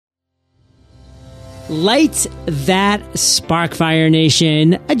Light that Sparkfire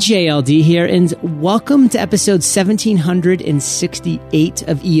Nation, a JLD here, and welcome to episode 1768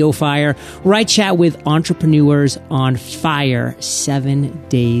 of EO Fire, where I chat with entrepreneurs on fire 7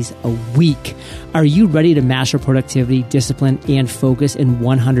 days a week. Are you ready to master productivity, discipline, and focus in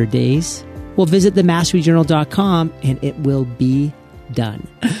 100 days? Well, visit themasteryjournal.com and it will be done.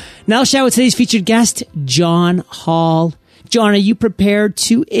 Now I'll chat with today's featured guest, John Hall. John, are you prepared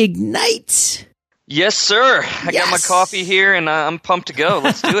to ignite? Yes, sir. I got my coffee here and I'm pumped to go.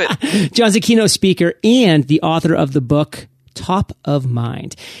 Let's do it. John's a keynote speaker and the author of the book, Top of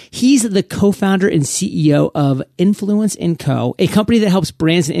Mind. He's the co-founder and CEO of Influence & Co., a company that helps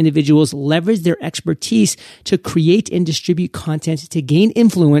brands and individuals leverage their expertise to create and distribute content to gain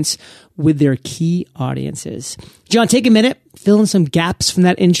influence with their key audiences. John, take a minute, fill in some gaps from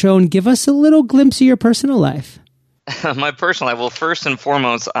that intro, and give us a little glimpse of your personal life. My personal life. Well, first and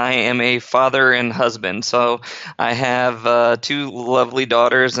foremost, I am a father and husband. So I have two lovely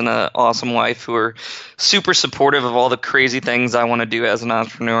daughters and an awesome wife who are super supportive of all the crazy things I want to do as an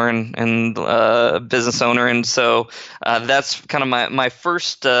entrepreneur and business owner. And so that's kind of my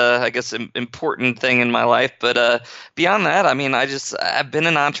first, I guess, important thing in my life. But beyond that, I mean, I've been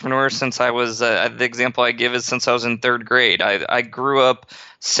an entrepreneur since I was, the example I give is since I was in third grade. I grew up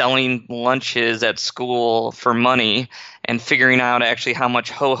selling lunches at school for money and figuring out actually how much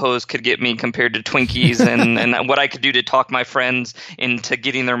ho-hos could get me compared to Twinkies and what I could do to talk my friends into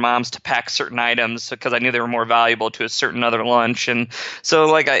getting their moms to pack certain items because I knew they were more valuable to a certain other lunch. And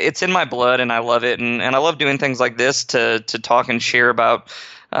so it's in my blood and I love it. And I love doing things like this to talk and share about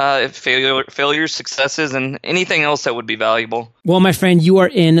failures, successes, and anything else that would be valuable. Well, my friend, you are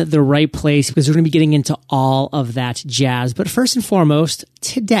in the right place because we're going to be getting into all of that jazz. But first and foremost,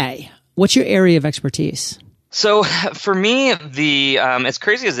 today, what's your area of expertise? So for me, as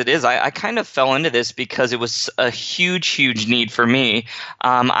crazy as it is, I kind of fell into this because it was a huge need for me.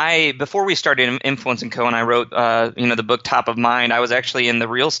 Before we started Influence & Co. and I wrote, the book Top of Mind, I was actually in the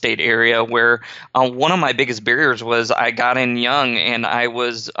real estate area where one of my biggest barriers was I got in young and I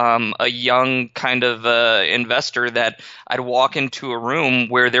was a young kind of investor that I'd walk into a room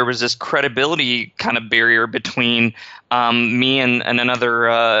where there was this credibility kind of barrier between me and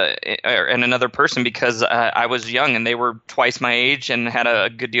another person because I was young and they were twice my age and had a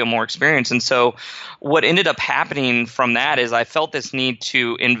good deal more experience. And so what ended up happening from that is I felt this need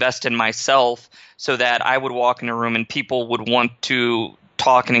to invest in myself so that I would walk in a room and people would want to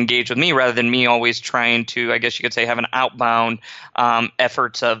talk and engage with me rather than me always trying to, I guess you could say, have an outbound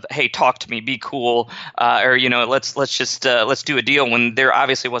efforts of, hey, talk to me, be cool, or let's do a deal when there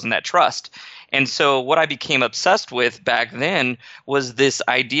obviously wasn't that trust. And so what I became obsessed with back then was this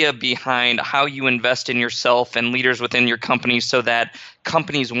idea behind how you invest in yourself and leaders within your company so that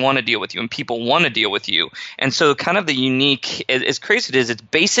companies want to deal with you and people want to deal with you. And so kind of the unique, as crazy as it is, it's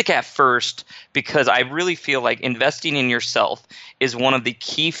basic at first because I really feel like investing in yourself is one of the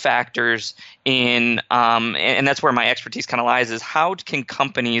key factors in, and that's where my expertise kind of lies, is how can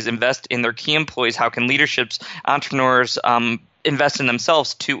companies invest in their key employees? How can leaderships, entrepreneurs, invest in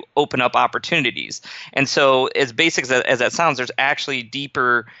themselves to open up opportunities? And so as basic as that sounds, there's actually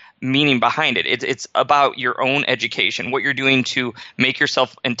deeper meaning behind it. It's about your own education, what you're doing to make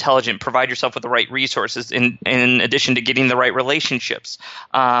yourself intelligent, provide yourself with the right resources in addition to getting the right relationships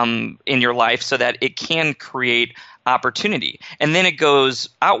in your life so that it can create opportunity. And then it goes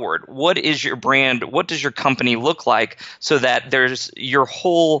outward. What is your brand? What does your company look like so that there's your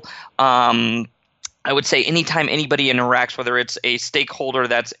whole I would say anytime anybody interacts, whether it's a stakeholder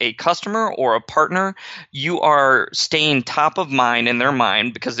that's a customer or a partner, you are staying top of mind in their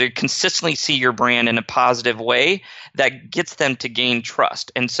mind because they consistently see your brand in a positive way that gets them to gain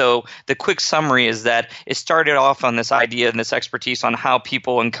trust. And so the quick summary is that it started off on this idea and this expertise on how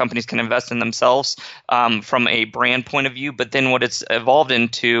people and companies can invest in themselves from a brand point of view. But then what it's evolved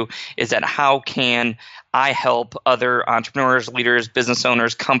into is that how can I help other entrepreneurs, leaders, business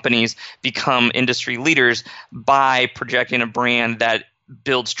owners, companies become industry leaders by projecting a brand that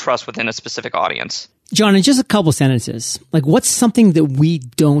builds trust within a specific audience. John, in just a couple sentences, what's something that we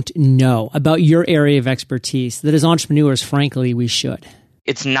don't know about your area of expertise that as entrepreneurs, frankly, we should?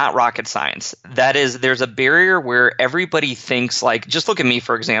 It's not rocket science. That is, there's a barrier where everybody thinks just look at me,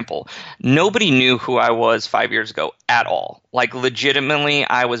 for example. Nobody knew who I was 5 years ago at all. Like legitimately,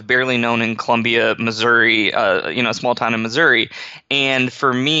 I was barely known in Columbia, Missouri, a small town in Missouri. And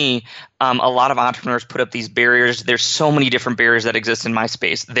for me, a lot of entrepreneurs put up these barriers. There's so many different barriers that exist in my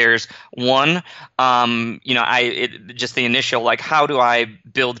space. There's one, just the initial, like, how do I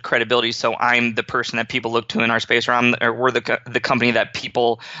build credibility so I'm the person that people look to in our space, or we're the company that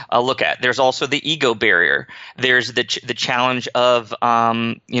people look at. There's also the ego barrier. There's the challenge of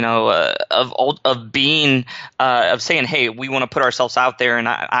being of saying, hey, we want to put ourselves out there, and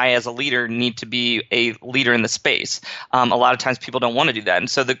I as a leader need to be a leader in the space. A lot of times people don't want to do that, and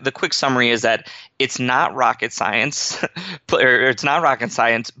so the quick summary is that it's not rocket science, or it's not rocket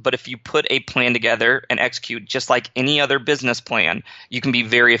science, but if you put a plan together and execute just like any other business plan, you can be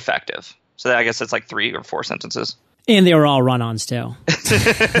very effective. So I guess it's like 3 or 4 sentences. And they were all run-ons too.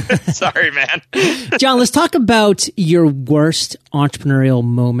 Sorry, man. John, let's talk about your worst entrepreneurial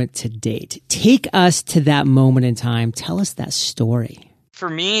moment to date. Take us to that moment in time. Tell us that story. For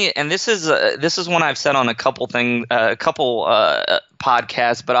me, and this is one I've said on a couple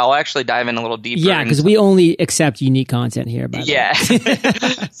podcasts, but I'll actually dive in a little deeper. Yeah, because we only accept unique content here. Yeah.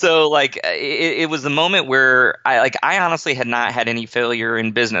 So like it was the moment where I honestly had not had any failure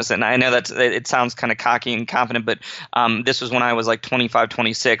in business, and I know it sounds kind of cocky and confident, but this was when I was like 25,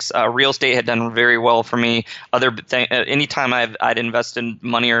 26. Real estate had done very well for me. Anytime I'd invested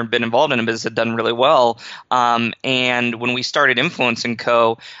money or been involved in a business had done really well. And when we started Influence &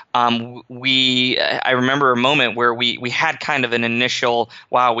 Co., I remember a moment where we had kind of an initial,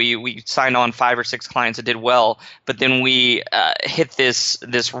 wow, we signed on 5 or 6 clients that did well, but then we hit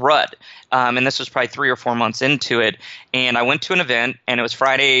this rut. And this was probably 3 or 4 months into it. And I went to an event, and it was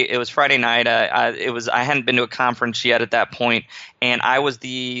Friday. It was Friday night. I hadn't been to a conference yet at that point, and I was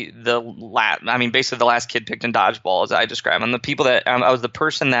basically the last kid picked in dodgeball, as I describe. I'm the people that I was the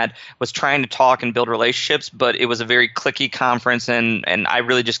person that was trying to talk and build relationships, but it was a very cliquey conference, and I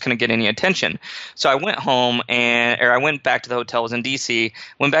really just couldn't get any attention. So I went home, or I went back to the hotel. I was in DC.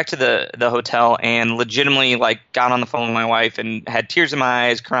 Went back to the hotel, and legitimately got on the phone with my wife and had tears in my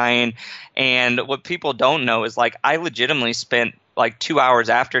eyes, crying. And what people don't know is I legitimately spent 2 hours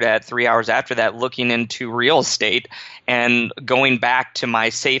after that, 3 hours after that, looking into real estate and going back to my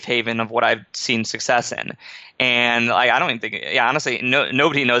safe haven of what I've seen success in. And I don't even think, honestly,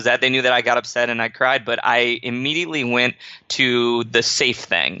 nobody knows that. They knew that I got upset and I cried, but I immediately went to the safe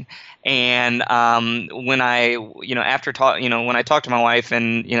thing. And when I talked to my wife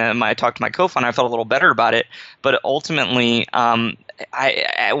and I talked to my co-founder, I felt a little better about it. But ultimately, when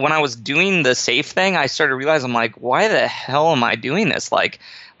I was doing the safe thing, I started realizing, why the hell am I doing this? I'm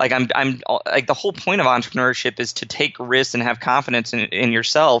the whole point of entrepreneurship is to take risks and have confidence in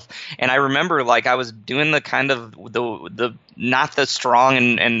yourself. And I remember I was doing the kind of the not the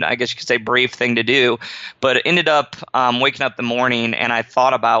strong and I guess you could say brave thing to do, but it ended up waking up the morning and I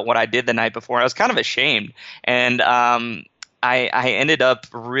thought about what I did the night before. I was kind of ashamed, and I ended up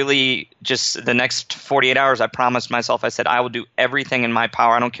really just the next 48 hours, I promised myself, I said, I will do everything in my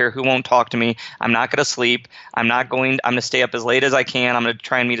power. I don't care who won't talk to me. I'm not going to sleep. I'm going to stay up as late as I can. I'm going to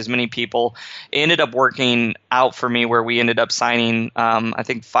try and meet as many people. It ended up working out for me where we ended up signing, I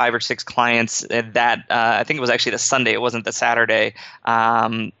think 5 or 6 clients that, I think it was actually the Sunday. It wasn't the Saturday.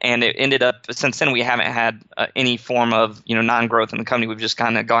 And it ended up, since then we haven't had any form of, non-growth in the company. We've just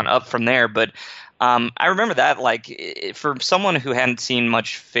kind of gone up from there. But I remember that, for someone who hadn't seen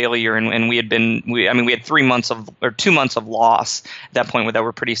much failure, and we had 2 months of loss at that point that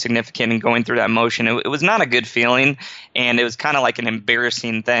were pretty significant, and going through that motion, it was not a good feeling, and it was kind of like an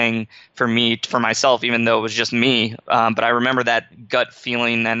embarrassing thing for myself, even though it was just me. But I remember that gut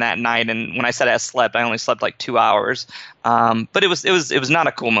feeling and that night, and when I said I slept, I only slept 2 hours. But it was not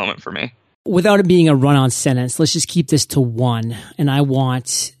a cool moment for me. Without it being a run-on sentence, let's just keep this to one. And I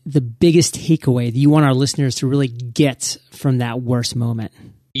want the biggest takeaway that you want our listeners to really get from that worst moment.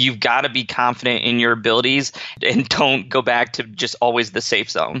 You've got to be confident in your abilities and don't go back to just always the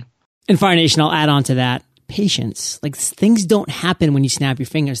safe zone. And Fire Nation, I'll add on to that. Patience. Things don't happen when you snap your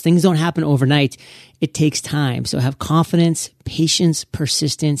fingers. Things don't happen overnight. It takes time. So have confidence, patience,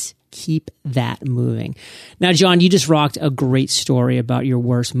 persistence. Keep that moving. Now, John, you just rocked a great story about your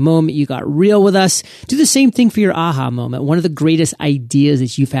worst moment. You got real with us. Do the same thing for your aha moment, one of the greatest ideas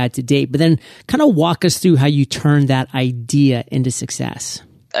that you've had to date, but then kind of walk us through how you turned that idea into success.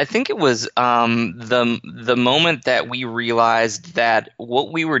 I think it was the moment that we realized that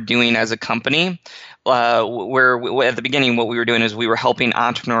what we were doing as a company, where at the beginning what we were doing is we were helping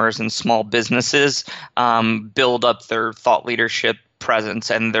entrepreneurs and small businesses build up their thought leadership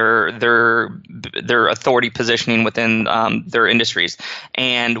presence and their authority positioning within their industries.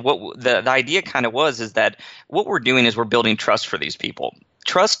 And what the idea kind of was is that what we're doing is we're building trust for these people.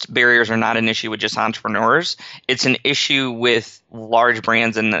 Trust barriers are not an issue with just entrepreneurs. It's an issue with large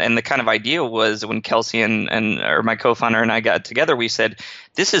brands. And the kind of idea was when Kelsey and or my co-founder and I got together, we said,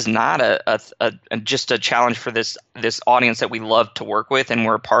 this is not just a challenge for this audience that we love to work with and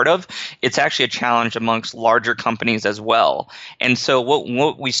we're a part of. It's actually a challenge amongst larger companies as well. And so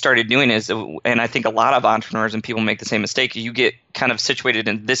what we started doing is, and I think a lot of entrepreneurs and people make the same mistake, you get kind of situated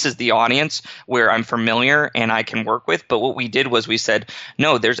in this is the audience where I'm familiar and I can work with. But what we did was we said,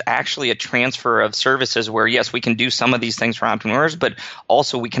 no, there's actually a transfer of services where, yes, we can do some of these things for entrepreneurs, but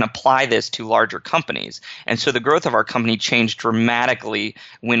also we can apply this to larger companies. And so the growth of our company changed dramatically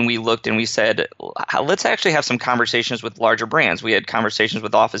when we looked and we said, let's actually have some conversations with larger brands. We had conversations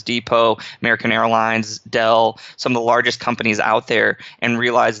with Office Depot, American Airlines, Dell, some of the largest companies out there, and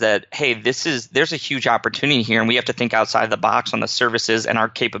realized that, hey, there's a huge opportunity here, and we have to think outside the box on the services and our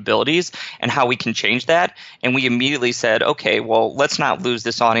capabilities and how we can change that. And we immediately said, okay, well, let's not lose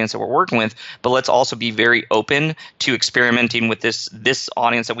this audience that we're working with, but let's also be very open to experimenting with this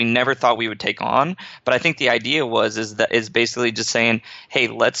audience that we never thought we would take on. But I think the idea is basically just saying, hey,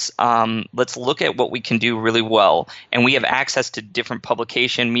 let's look at what we can do really well. And we have access to different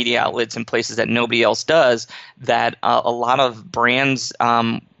publication media outlets and places that nobody else does that a lot of brands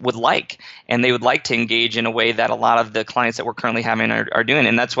would like. And they would like to engage in a way that a lot of the clients that we're currently having are doing.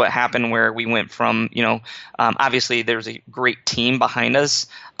 And that's what happened where we went from, obviously there's a great team behind us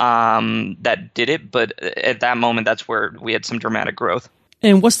that did it. But at that moment, that's where we had some dramatic growth.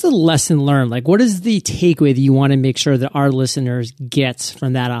 And what's the lesson learned? Like, what is the takeaway that you want to make sure that our listeners get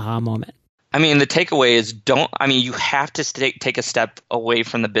from that aha moment? I mean, the takeaway is you have to take a step away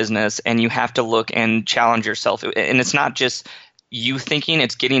from the business and you have to look and challenge yourself. And it's not just you thinking,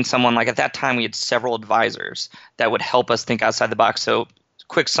 it's getting someone, like at that time we had several advisors that would help us think outside the box. So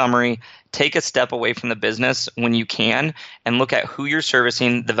quick summary, take a step away from the business when you can and look at who you're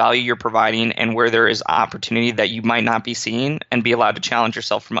servicing, the value you're providing, and where there is opportunity that you might not be seeing, and be allowed to challenge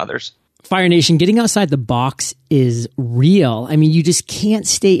yourself from others. Fire Nation, getting outside the box is real. I mean, you just can't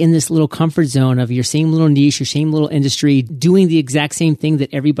stay in this little comfort zone of your same little niche, your same little industry, doing the exact same thing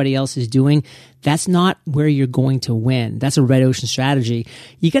that everybody else is doing. That's not where you're going to win. That's a red ocean strategy.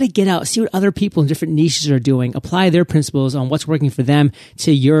 You got to get out, see what other people in different niches are doing, apply their principles on what's working for them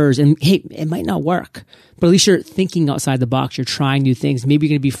to yours. And hey, it might not work, but at least you're thinking outside the box. You're trying new things. Maybe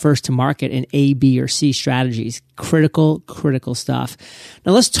you're going to be first to market in A, B, or C strategies. Critical stuff.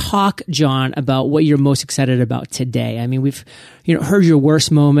 Now let's talk, John, about what you're most excited about today. I mean, we've heard your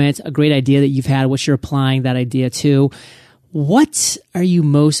worst moment, a great idea that you've had, what you're applying that idea to. What are you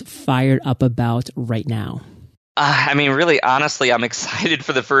most fired up about right now? Really, honestly, I'm excited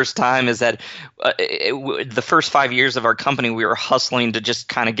for the first time is that the first 5 years of our company, we were hustling to just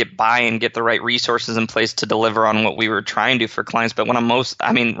kind of get by and get the right resources in place to deliver on what we were trying to do for clients. But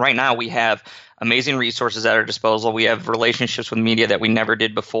right now we have amazing resources at our disposal. We have relationships with media that we never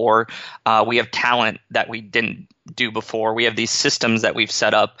did before. We have talent that we didn't do before. We have these systems that we've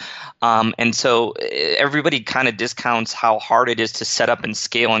set up. And so everybody kind of discounts how hard it is to set up and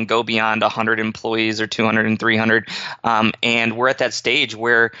scale and go beyond 100 employees or 200 and 300. And we're at that stage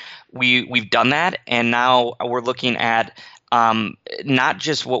where we've done that. And now we're looking at not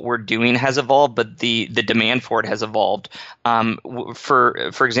just what we're doing has evolved, but the demand for it has evolved.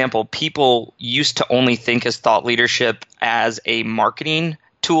 For example, people used to only think as thought leadership as a marketing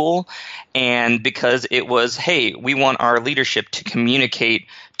tool, and because it was, hey, we want our leadership to communicate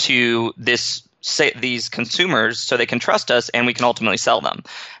to these consumers so they can trust us and we can ultimately sell them.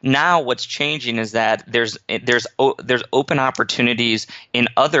 Now what's changing is that there's open opportunities in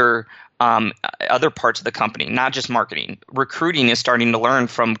other parts of the company, not just marketing. Recruiting is starting to learn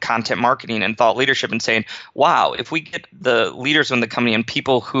from content marketing and thought leadership and saying, wow, if we get the leaders in the company and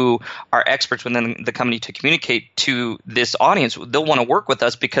people who are experts within the company to communicate to this audience, they'll want to work with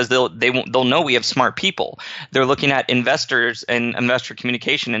us because they'll know we have smart people. They're looking at investors and investor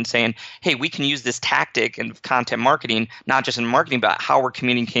communication and saying, hey, we can use this tactic in content marketing, not just in marketing, but how we're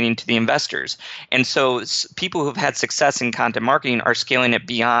communicating to the investors. And so people who've had success in content marketing are scaling it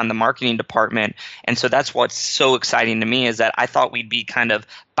beyond the marketing department. And so that's what's so exciting to me is that I thought we'd be kind of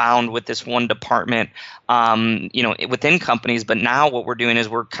bound with this one department, within companies. But now what we're doing is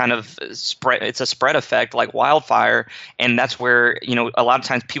we're kind of it's a spread effect like wildfire. And that's where, a lot of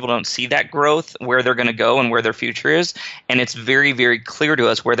times people don't see that growth, where they're going to go and where their future is. And it's very, very clear to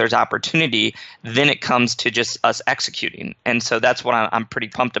us where there's opportunity. Then it comes to just us executing. And so that's what I'm pretty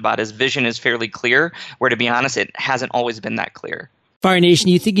pumped about is vision is fairly clear, where to be honest, it hasn't always been that clear. Fire Nation,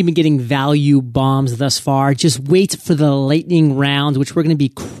 you think you've been getting value bombs thus far? Just wait for the lightning round, which we're going to be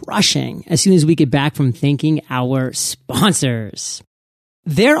crushing as soon as we get back from thanking our sponsors.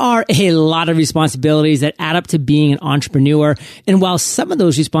 There are a lot of responsibilities that add up to being an entrepreneur. And while some of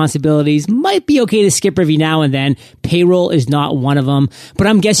those responsibilities might be okay to skip every now and then, payroll is not one of them. But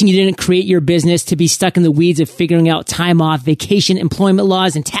I'm guessing you didn't create your business to be stuck in the weeds of figuring out time off, vacation, employment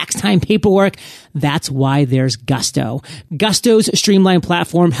laws, and tax time paperwork. That's why there's Gusto. Gusto's streamlined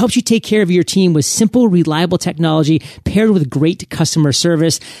platform helps you take care of your team with simple, reliable technology paired with great customer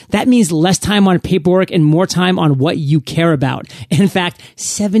service. That means less time on paperwork and more time on what you care about. In fact,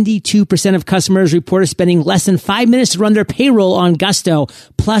 72% of customers reported spending less than 5 minutes to run their payroll on Gusto.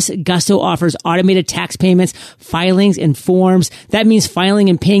 Plus, Gusto offers automated tax payments, filings, and forms. That means filing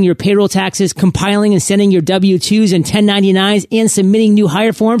and paying your payroll taxes, compiling and sending your W-2s and 1099s, and submitting new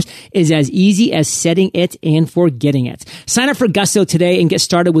hire forms is as easy as setting it and forgetting it. Sign up for Gusto today and get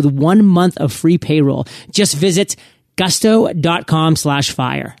started with 1 month of free payroll. Just visit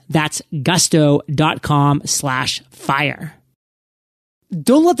gusto.com/fire. That's gusto.com/fire.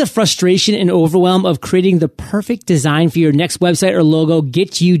 Don't let the frustration and overwhelm of creating the perfect design for your next website or logo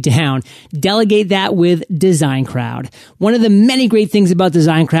get you down. Delegate that with Design Crowd. One of the many great things about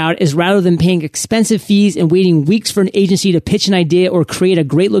Design Crowd is rather than paying expensive fees and waiting weeks for an agency to pitch an idea or create a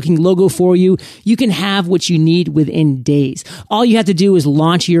great looking logo for you, you can have what you need within days. All you have to do is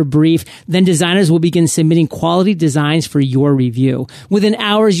launch your brief. Then designers will begin submitting quality designs for your review. Within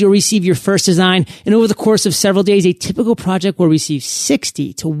hours, you'll receive your first design. And over the course of several days, a typical project will receive 60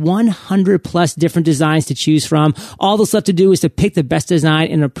 to 100 plus different designs to choose from. All that's left to do is to pick the best design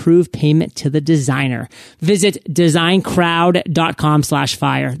and approve payment to the designer. Visit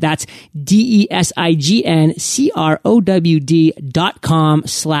designcrowd.com/fire. That's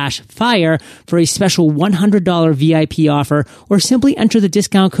DESIGNCROWD.com/fire for a special $100 VIP offer, or simply enter the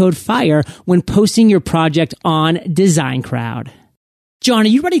discount code FIRE when posting your project on Design Crowd. John, are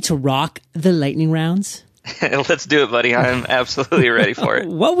you ready to rock the lightning rounds? Let's do it, buddy. I'm absolutely ready for it.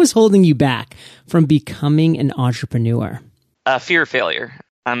 What was holding you back from becoming an entrepreneur? Fear of failure.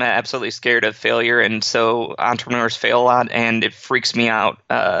 I'm absolutely scared of failure, and so entrepreneurs fail a lot, and it freaks me out.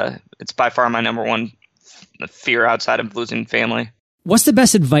 It's by far my number one fear outside of losing family. What's the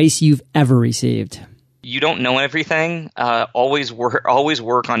best advice you've ever received? You don't know everything. Always work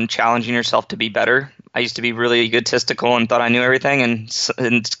on challenging yourself to be better. I used to be really egotistical and thought I knew everything, and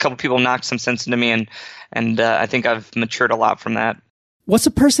a couple people knocked some sense into me, and I think I've matured a lot from that. What's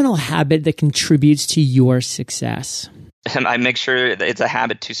a personal habit that contributes to your success? And I make sure that it's a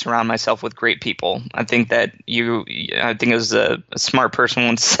habit to surround myself with great people. I think that I think it was a smart person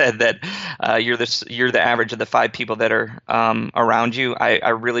once said that you're the average of the 5 people that are around you. I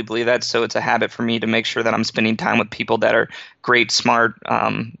really believe that. So it's a habit for me to make sure that I'm spending time with people that are great, smart,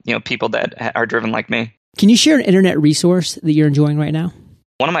 people that are driven like me. Can you share an internet resource that you're enjoying right now?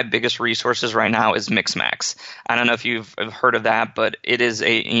 One of my biggest resources right now is Mixmax. I don't know if you've heard of that, but it is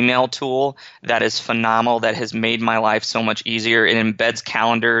an email tool that is phenomenal, that has made my life so much easier. It embeds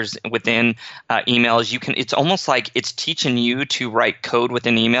calendars within emails. It's almost like it's teaching you to write code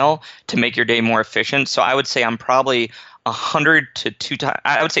within email to make your day more efficient. So I would say I'm probably 100 to 2 times,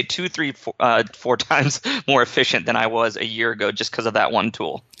 I would say 2, 3, 4 times more efficient than I was a year ago just because of that one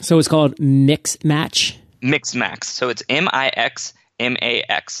tool. So it's called Mixmax? Mixmax. So it's MIXMAX.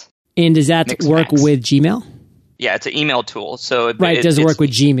 And does that work with Gmail? Yeah, it's an email tool. So does it work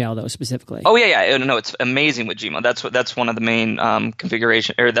with Gmail though specifically? Oh yeah. No, it's amazing with Gmail. That's one of the main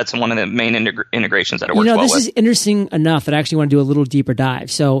configuration, or that's one of the main integrations that it works well with. This is interesting enough that I actually want to do a little deeper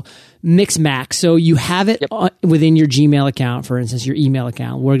dive. So Mixmax. So you have it within your Gmail account, for instance, your email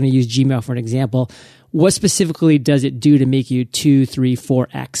account. We're going to use Gmail for an example. What specifically does it do to make you 2, 3,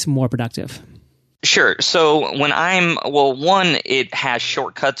 4x more productive? Sure. So when one, it has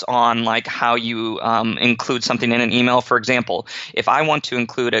shortcuts on like how you include something in an email. For example, if I want to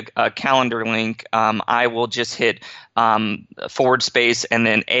include a calendar link, I will just hit / and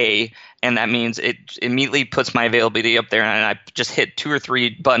then A, and that means it immediately puts my availability up there, and I just hit 2 or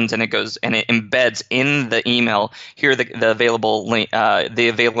 3 buttons, and it goes and it embeds in the email here the available link, the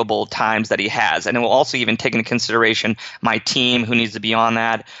available times that he has, and it will also even take into consideration my team who needs to be on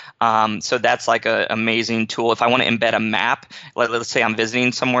that. So that's like an amazing tool. If I want to embed a map, let's say I'm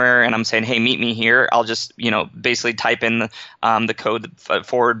visiting somewhere and I'm saying, hey, meet me here, I'll just, basically type in the code / and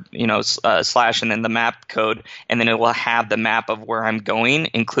then the map code, and then it will will have the map of where I'm going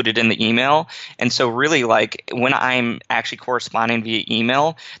included in the email. And so really, like, when I'm actually corresponding via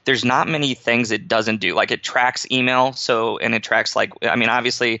email, there's not many things it doesn't do. Like, it tracks email. So, and it tracks, like, I mean,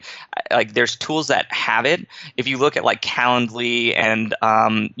 obviously, like, there's tools that have it. If you look at like Calendly and,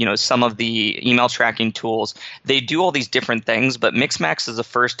 some of the email tracking tools, they do all these different things, but Mixmax is the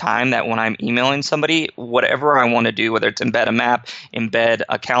first time that when I'm emailing somebody, whatever I want to do, whether it's embed a map, embed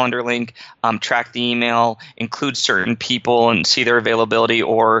a calendar link, track the email, include certain people and see their availability,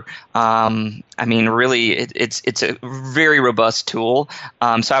 or really, it's a very robust tool.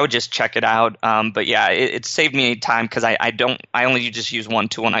 So I would just check it out. But yeah, it saved me time because I only just use one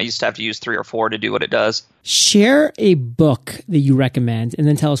tool, and I used to have to use 3 or 4 to do what it does. Share a book that you recommend, and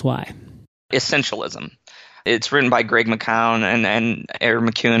then tell us why. Essentialism. It's written by Greg McKeown and Eric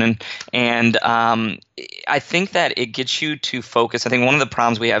McEwen, and I think that it gets you to focus. I think one of the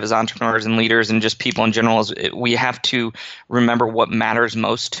problems we have as entrepreneurs and leaders and just people in general is we have to remember what matters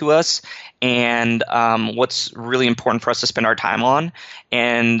most to us and what's really important for us to spend our time on.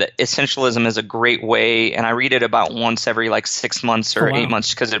 And essentialism is a great way, and I read it about once every like 6 months or 8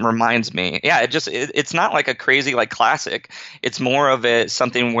 months because it reminds me. Yeah, it's not like a crazy like classic. It's more of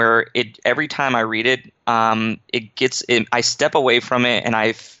something where every time I read it, I step away from it and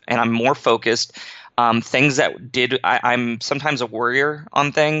I'm more focused. Things I'm sometimes a worrier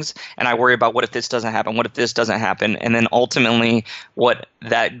on things, and I worry about what if this doesn't happen, what if this doesn't happen, and then ultimately what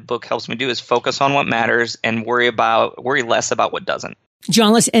that book helps me do is focus on what matters and worry less about what doesn't.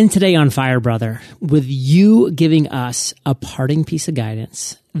 John, let's end today on fire, brother, with you giving us a parting piece of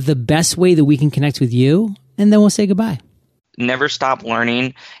guidance, the best way that we can connect with you, and then we'll say goodbye. Never stop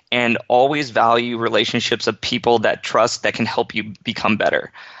learning, and always value relationships of people that trust that can help you become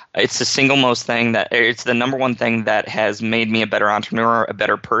better. It's the number one thing that has made me a better entrepreneur, a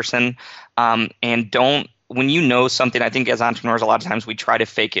better person. When you know something, I think as entrepreneurs, a lot of times we try to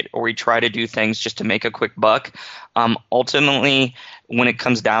fake it or we try to do things just to make a quick buck. Ultimately, when it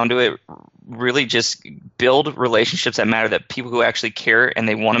comes down to it, really just build relationships that matter, that people who actually care and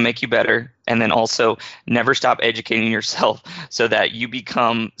they want to make you better. And then also never stop educating yourself so that you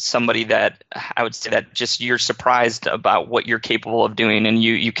become somebody that I would say that just you're surprised about what you're capable of doing, and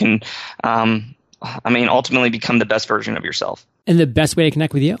you can, ultimately become the best version of yourself. And the best way to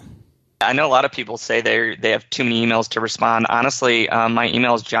connect with you? I know a lot of people say they have too many emails to respond. Honestly, my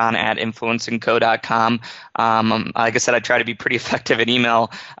email is john@influenceandco.com. Like I said, I try to be pretty effective at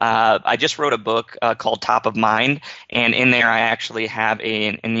email. I just wrote a book called Top of Mind, and in there I actually have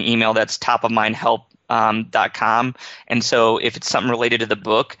an email that's topofmindhelp.com. And so if it's something related to the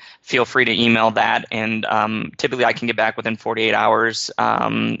book, feel free to email that. And typically I can get back within 48 hours.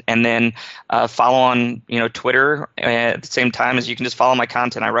 And then follow on Twitter at the same time as you can just follow my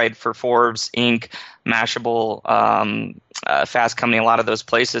content. I write for Forbes, Inc., Mashable, Fast Company, a lot of those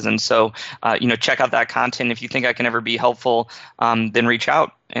places. And so, check out that content. If you think I can ever be helpful, then reach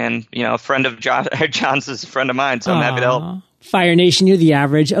out. And, a friend of John's is a friend of mine, so I'm happy to help. Fire Nation, you're the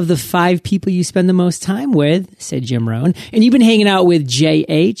average of the 5 people you spend the most time with, said Jim Rohn. And you've been hanging out with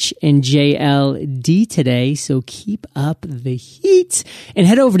JH and JLD today, so keep up the heat. And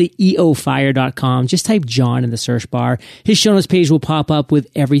head over to eofire.com. Just type John in the search bar. His show notes page will pop up with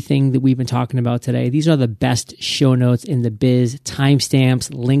everything that we've been talking about today. These are the best show notes in the biz.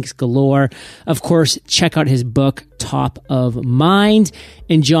 Timestamps, links galore. Of course, check out his book, Top of Mind.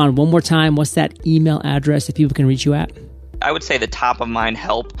 And John, one more time, what's that email address that people can reach you at? I would say the top of mind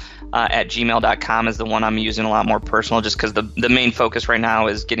help at gmail.com is the one I'm using a lot more personal, just because the main focus right now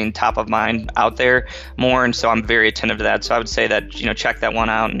is getting top of mind out there more. And so I'm very attentive to that. So I would say that, check that one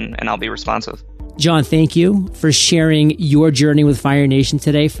out and I'll be responsive. John, thank you for sharing your journey with Fire Nation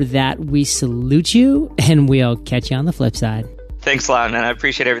today. For that, we salute you, and we'll catch you on the flip side. Thanks a lot, man. I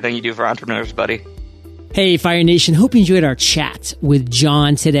appreciate everything you do for entrepreneurs, buddy. Hey, Fire Nation. Hope you enjoyed our chat with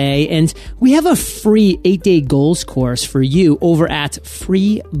John today. And we have a free 8-day goals course for you over at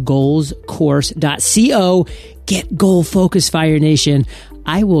freegoalscourse.co. Get goal focused, Fire Nation.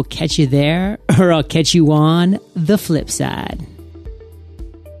 I will catch you there, or I'll catch you on the flip side.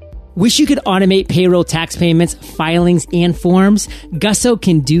 Wish you could automate payroll, tax payments, filings, and forms? Gusto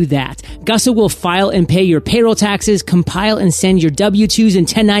can do that. Gusto will file and pay your payroll taxes, compile and send your W-2s and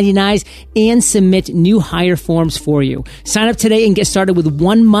 1099s, and submit new hire forms for you. Sign up today and get started with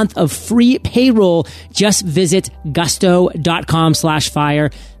 1 month of free payroll. Just visit gusto.com/fire.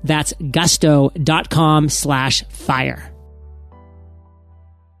 That's gusto.com/fire.